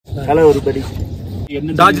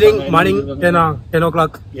Darjeeling morning 10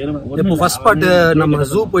 o'clock. இப்போ first part நம்ம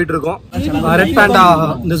zoo போயிட்டு இருக்கோம். ரெட் பாண்டா,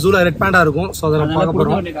 இந்த ஜூல ரெட் பாண்டா இருக்கும். சோ அத நம்ம பார்க்க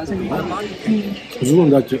போறோம். ஜூ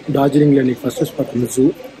வந்தாச்சு. டார்ஜிலிங்ல இன்னைக்கு ஃபர்ஸ்ட் ஸ்பாட் இந்த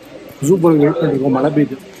ஜூ போய் வெயிட் பண்ணிருக்கோம். மழை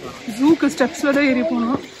பெய்யுது. ஜூக்கு ஸ்டெப்ஸ்ல தான் ஏறி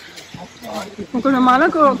போனோம். கொஞ்சம் மழை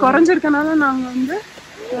குறைஞ்சிருக்கனால நாங்க வந்து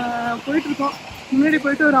போயிட்டு இருக்கோம். முன்னாடி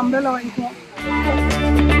போயிட்டு ஒரு அம்பேலா வாங்கிக்குவோம்.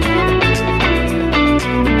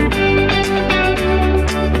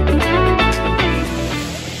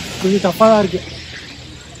 கொஞ்சம் டஃப்பாக தான் இருக்கு.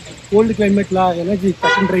 கோல்டு கிளைமேட்ல எனர்ஜி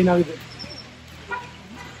டக்குன்னு ட்ரெயின் ஆகுது.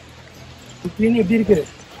 க்ளீன் எப்படி இருக்கு?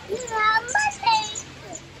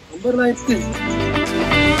 நம்பர்லாம் இருக்கு.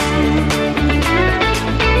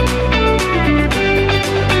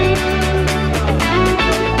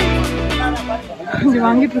 இங்க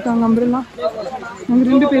வாங்கிட்டு இருக்காங்க அம்பரெல்லாம். நாங்கள்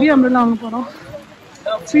 2 பெரிய அம்பரெல்லாம் வாங்க போறோம்.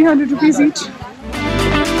 300 rupees each.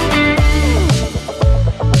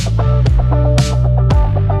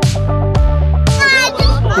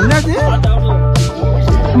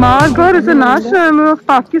 Margor is a national animal of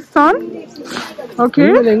Pakistan. Okay.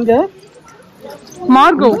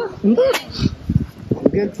 Margor.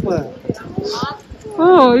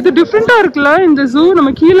 Oh, இது டிஃபரெண்டா இருக்குல்ல இந்த ஜூ.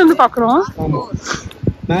 நம்ம கீழ இருந்து பார்க்கறோம்.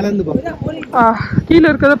 மேல இருந்து பார்க்கறோம். கீழ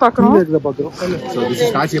இருக்கத பார்க்கறோம். So this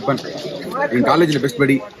is Kachiappan. In college la best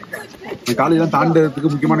buddy. இந்த காலேஜ்ல தாண்டறதுக்கு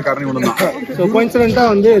முக்கியமான காரணம் ஒண்ணுதான். சோ கோயின்சிடென்ட்டா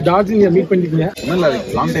வந்து டார்ஜிலிங்ல மீட் பண்ணிட்டீங்க. இல்ல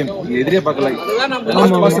லாங் டைம் எதிரே பார்க்கல.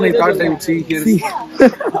 Last person I thought I would see here.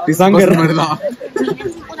 டிசங்கர் மாதிரிதான்.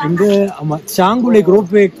 இந்த ஆமா சாங்குலே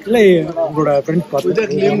குரூப்ல உங்களோட फ्रेंड्स பார்த்து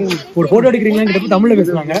ஒரு போட்டோ எடுக்கறீங்களா கிட்ட தமிழ்ல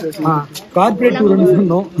பேசுவாங்க. கார்ப்பரேட் டூர்னு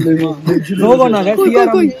சொன்னோம். நோவானாக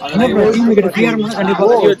சிஆர்எம் என்ன டீம் கிட்ட சிஆர்எம்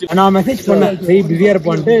கண்டிப்பா நான் மெசேஜ் பண்ணேன். சரி பிஸியா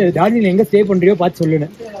இருப்பான்ட்டு டார்ஜிலிங் எங்க ஸ்டே பண்றியோ பார்த்து சொல்லுங்க.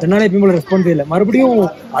 ரெண்டாலே எப்பவும் ரெஸ்பான்ஸ் இல்ல. மறுபடியும்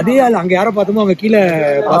அதே ஆள் அங்க யாரை பார்த்தோமோ அவங்க கீழ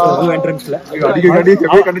பார்த்தோம் என்ட்ரன்ஸ்ல. அடிக்கடி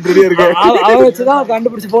கண்டிட்டு ரெடியா இருக்கு. அவ வச்சுதான்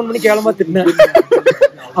கண்டுபிடிச்சு போன் பண்ணி கேளமா திட்டினேன்.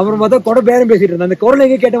 அப்புறம் பார்த்தா கூட பேரம் பேசிட்டு இருந்தேன். அந்த குரல்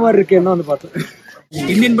எங்க கேட்ட மாதிரி இருக்கு என்ன வந்து பார்த்தேன்.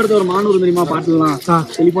 இந்தியன் படத்தை ஒரு மான் ஒரு தெரியுமா பாட்டுலாம்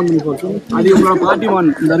டெலிபோன் பண்ணி போட்டோம். அது உங்களோட பாட்டி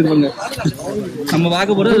மான் இந்த இருக்குங்க. நம்ம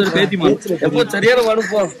பார்க்க போறது ஒரு பேத்தி மான். எப்போ சரியான மான்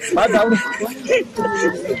போ பாத்து அவரு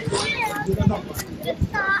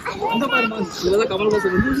அந்த பாரு மான் இதெல்லாம் கமல் பாஸ்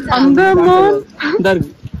அந்த மான் இந்த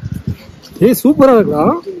இருக்கு. ஏய் சூப்பரா இருக்குடா.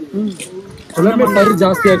 எல்லாமே பரு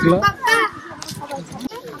ஜாஸ்தியா இருக்குல.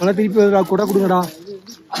 அத திருப்பி கூட கொடுங்கடா.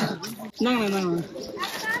 என்னங்க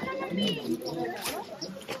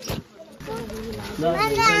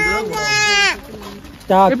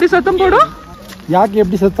எப்படி சத்தம் போடும்? யாக்கு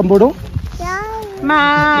எப்படி சத்தம் போடும்? மா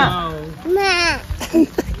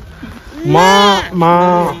மா மா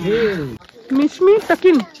மிஷ்மி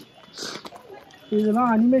டக்கின். இதெல்லாம்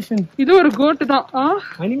அனிமேஷன். இது ஒரு கோட் தான்.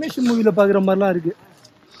 அனிமேஷன் மூவில பாக்குற மாதிரிலாம் இருக்கு.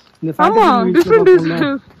 இந்த ஆமா டிஃபரண்ட்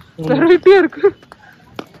வெரைட்டியா இருக்கு.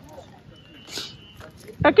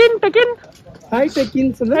 டக்கின் டக்கின் ஹை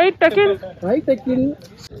டக்கின் சொல்ல. High tuck in high tuck in.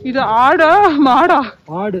 இது ஆடா மாடா?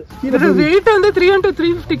 ஆடு. இதோட weight வந்து 300 to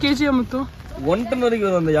 350 kg அமுத்தும். 1 டன் வரைக்கும்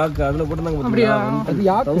வரும் அந்த யாக்கு. அதுல போட்டுதாங்க அப்படியே. அது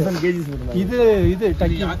யாக்கு 1000 kg போடுறாங்க. இது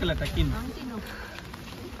டக்கின் யாக்குல டக்கின்.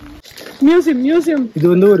 மியூசியம். இது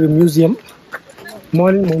வந்து ஒரு மியூசியம்.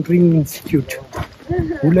 Morning மவுண்டரிங் institute.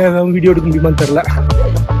 உள்ள ஏதாவது வீடியோ எடுக்க முடியுமான்னு தெரியல.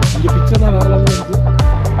 இங்க பிக்சர் தான் வேற லெவல்ல இருக்கு.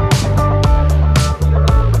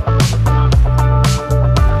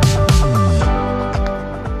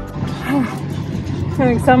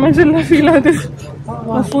 எனக்கு சமைச்சல ஃபீல் ஆகுது.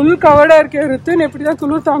 ஃபுல் கவர்டா இருக்கே. ரித்தன் எப்படிதான்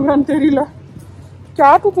குளிர் தாங்கறான்னு தெரியல.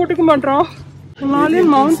 கேப் போட்டுக்க மாட்டான்.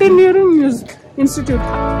 Himalayan mountaineering institute.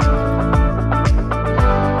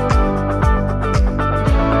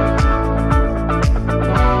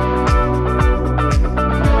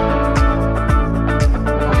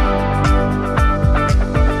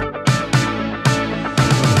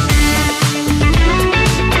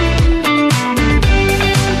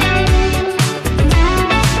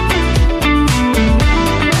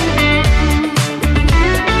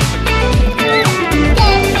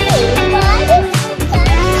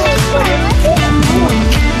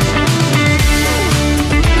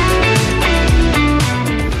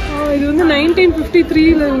 இது வந்து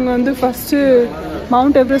 1953ல இவங்க வந்து ஃபர்ஸ்ட்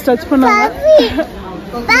மவுண்ட் எவரெஸ்ட் டச் பண்ணாங்க.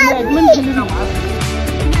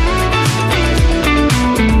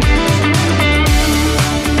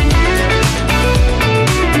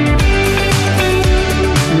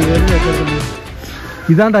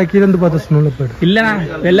 இதான்டா கீழ இருந்து பார்த்த ஸ்னோ லெப்பர்ட். இல்லனா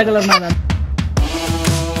வெள்ளை கலர்னா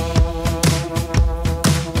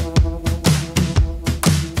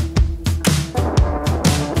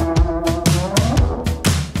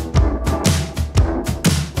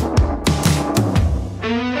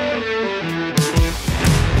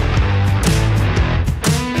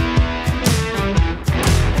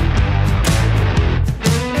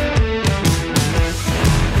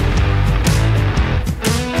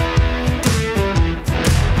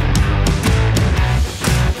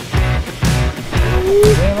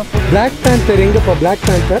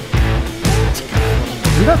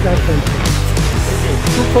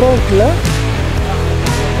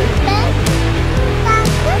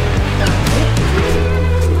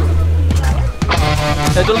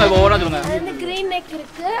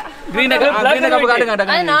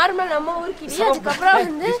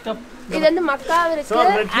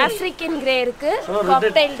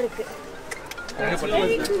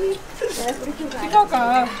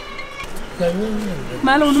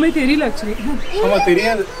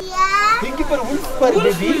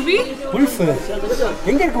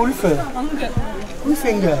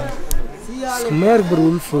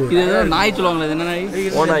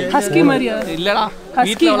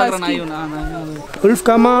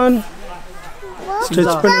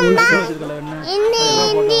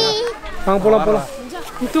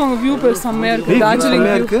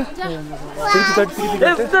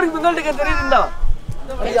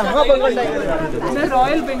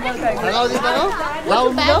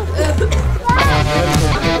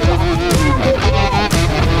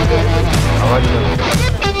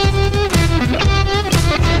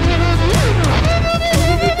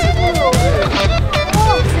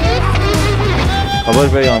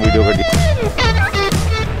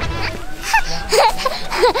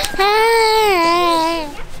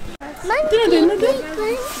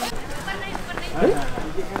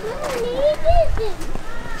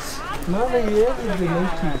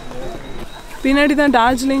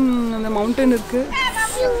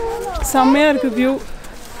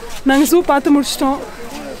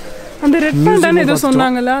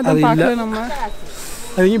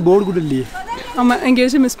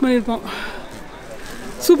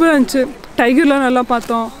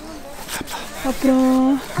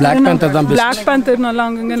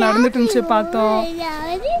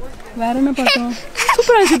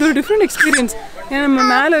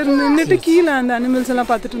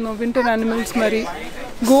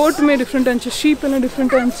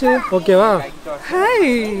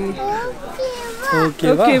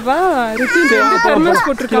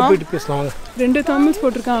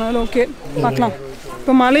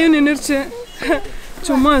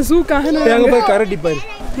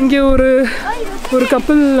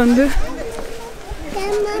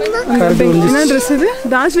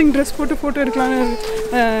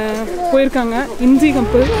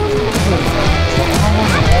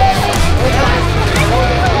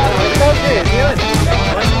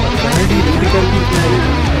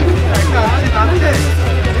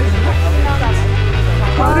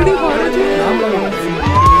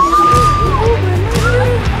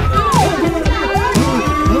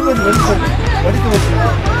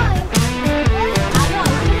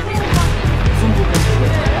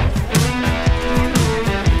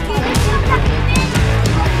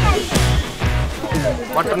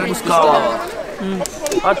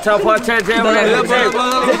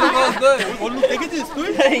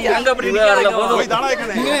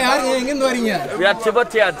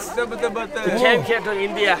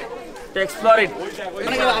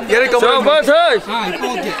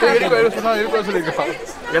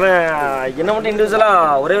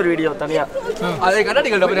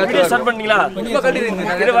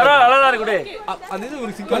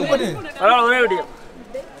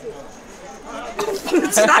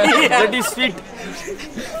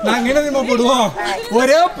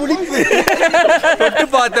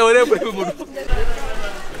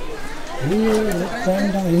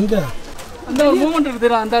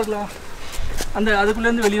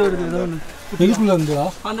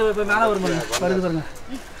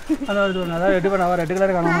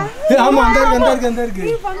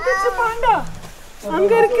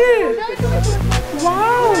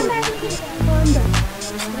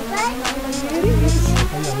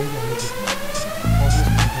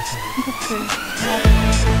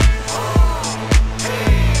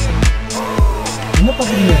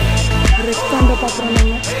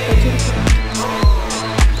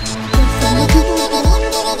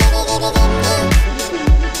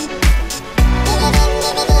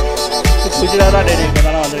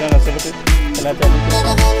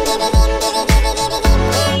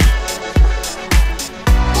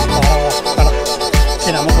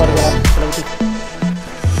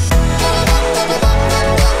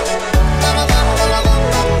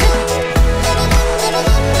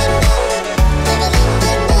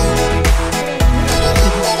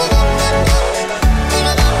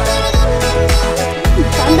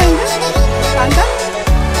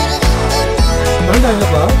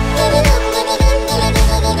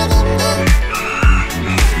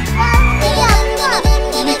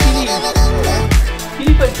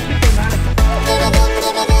கிளிப்பை மேலே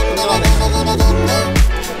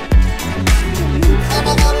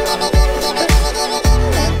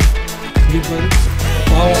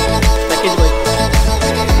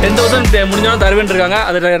 10,000 முடிஞ்சாலும் தருவேன் இருக்காங்க.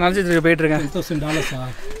 அதில் நினச்சிட்டு போயிட்டு இருக்கேன்.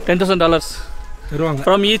 $10,000 தருவாங்க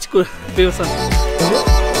ஃப்ரம் ஈச் பர்சன்.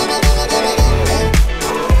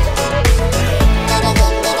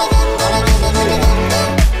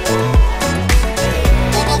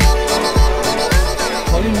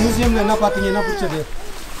 மியூசியம்ல என்ன பார்த்தீங்க? என்ன பிடிச்சது?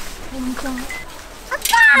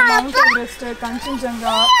 மவுண்ட் எவரெஸ்ட்,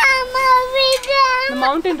 கஞ்சன்ஜங்கா, இந்த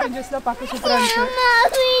மவுண்டன் ரேஞ்சஸ் தான் பார்க்க சூப்பராக இருந்துச்சு.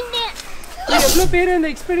 எவ்வளோ பேர் இந்த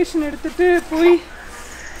எக்ஸ்பெடிஷன் எடுத்துகிட்டு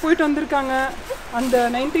போயிட்டு வந்திருக்காங்க. அந்த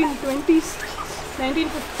 1920s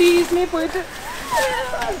 1950s போயிட்டு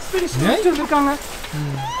எக்ஸ்பெடிஷன் எடுத்துட்டு வந்திருக்காங்க.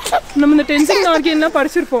 நம்ம இந்த டென்சிங் ஆர்கியன்லாம்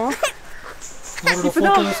படிச்சிருப்போம்.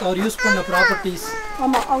 இப்போதான் அவர் யூஸ் பண்ண ப்ராப்பர்ட்டிஸ்.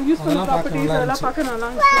 ஆமாம், அவங்க யூஸ் பண்ண ப்ராப்பர்ட்டிஸ் அதெல்லாம் பார்க்க நல்லா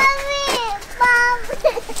இருந்துச்சு.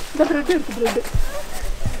 இந்த ப்ரெட் இருக்குது, ப்ரெட்டு.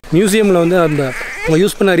 மியூசியமில் வந்து அந்த அவங்க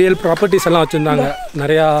யூஸ் பண்ண ரியல் ப்ராப்பர்ட்டிஸ் எல்லாம் வச்சுருந்தாங்க.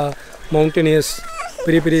 நிறையா மவுண்டனியர்ஸ்,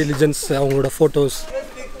 பெரிய பெரிய ரிலிஜன்ஸ், அவங்களோட ஃபோட்டோஸ்.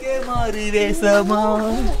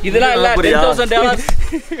 இதெல்லாம் இல்ல $10,000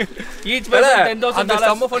 ஈச் பர்சன் $10,000.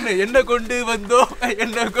 நம்ம பண்ணு என்ன கொண்டு வந்தோம்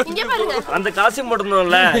என்ன கொண்டு அந்த காசு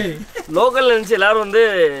போடணும்ல. லோக்கல்ல இருந்துச்சு எல்லாரும் வந்து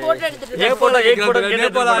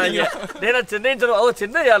சென்னை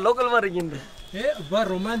சென்னை லோக்கல் மாதிரி இருக்கீங்க.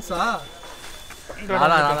 ரொமான்ஸா?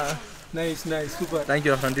 Nice nice super. Thank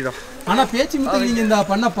you நன்றிடா. ஆனா பேச்சு மட்டும் நீங்க இந்த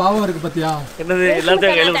பண்ண பாவம் இருக்கு பாத்தியா? என்னது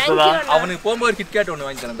எல்லாத்தையும் கையில கொடுத்ததா? அவனுக்கு போகும்போது கிட்கேட் ஒன்று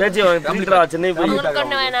வாங்கி தரேன். பேச்சு வாங்கிட்டா சென்னை போய்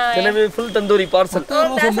சென்னை ஃபுல் தந்தூரி பார்சல்.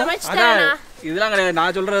 இதெல்லாம் கிடையாது,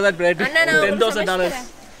 நான் சொல்றது தான் ரேட். $10,000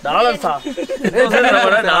 டாலர்ஸா?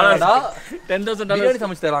 $10,000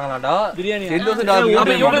 சமைச்சு தராங்களாடா பிரியாணி.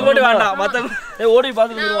 $10,000 போட்டு வேண்டாம், மத்த ஓடி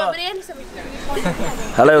பார்த்துட்டு.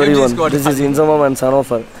 Hello everyone, this is இன்சமம் and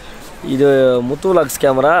Sanofar. இது MuthuVlogs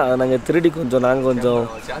கேமரா. நாங்கள் திருடி நாங்கள் கொஞ்சம்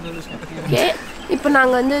இப்போ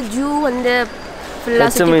நாங்கள் வந்து ஜூ வந்து ஃபுல்லாக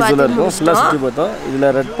சுற்றி பார்த்தோம். இதில்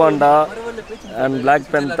red Panda and black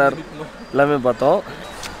panther எல்லாமே பார்த்தோம்.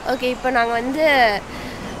 ஓகே, இப்போ நாங்கள் வந்து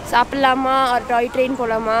சாப்பிட்லாமா, ஒரு டாய் ட்ரெயின்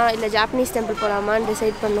போகலாமா, இல்லை ஜாப்பனீஸ் டெம்பிள் போகலாமான்னு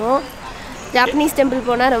டிசைட் பண்ணோம். ஜாப்பனீஸ் டெம்பிள்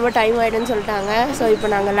போனால் ரொம்ப டைம் ஆகிடும்னு சொல்லிட்டாங்க. ஸோ இப்போ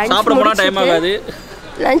நாங்கள்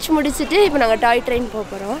லஞ்ச் முடிச்சுட்டு இப்போ நாங்கள் டாய் ட்ரெயின் போக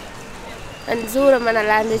போகிறோம். அண்ட் ஜூ ரொம்ப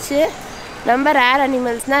நல்லா இருந்துச்சு. நம்ம ரேர்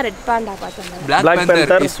அனிமல்ஸ்னால் ரெட் பாண்டா பார்த்தோம், பிளாக்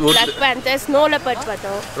பேந்தர், ஸ்னோ லெப்பர்ட்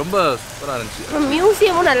பார்த்தோம். ரொம்ப சூப்பராக இருந்துச்சு.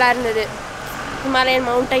 மியூசியமும் நல்லா இருந்தது. ஹிமாலயன்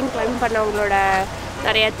மவுண்டைன் கிளைம் பண்ணவங்களோட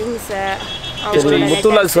நிறையா திங்ஸு.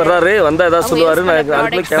 MuthuVlogs வர்றாரு, வந்தால் ஏதாவது சொல்லுவார்.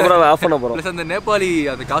 நான் கேமராவை ஆஃப் பண்ண போகிறோம். ப்ளஸ் அந்த நேபாளி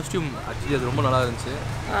அந்த காஸ்டியூம் ஆக்சுவலி அது ரொம்ப நல்லா இருந்துச்சு.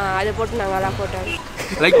 அதை போட்டு நாங்கள் எல்லாம் போட்டோம்.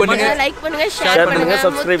 லைக் பண்ணுங்க, ஷேர் பண்ணுங்க,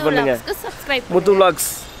 சப்ஸ்கிரைப் பண்ணுங்க. MuthuVlogs.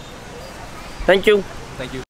 தேங்க்யூ.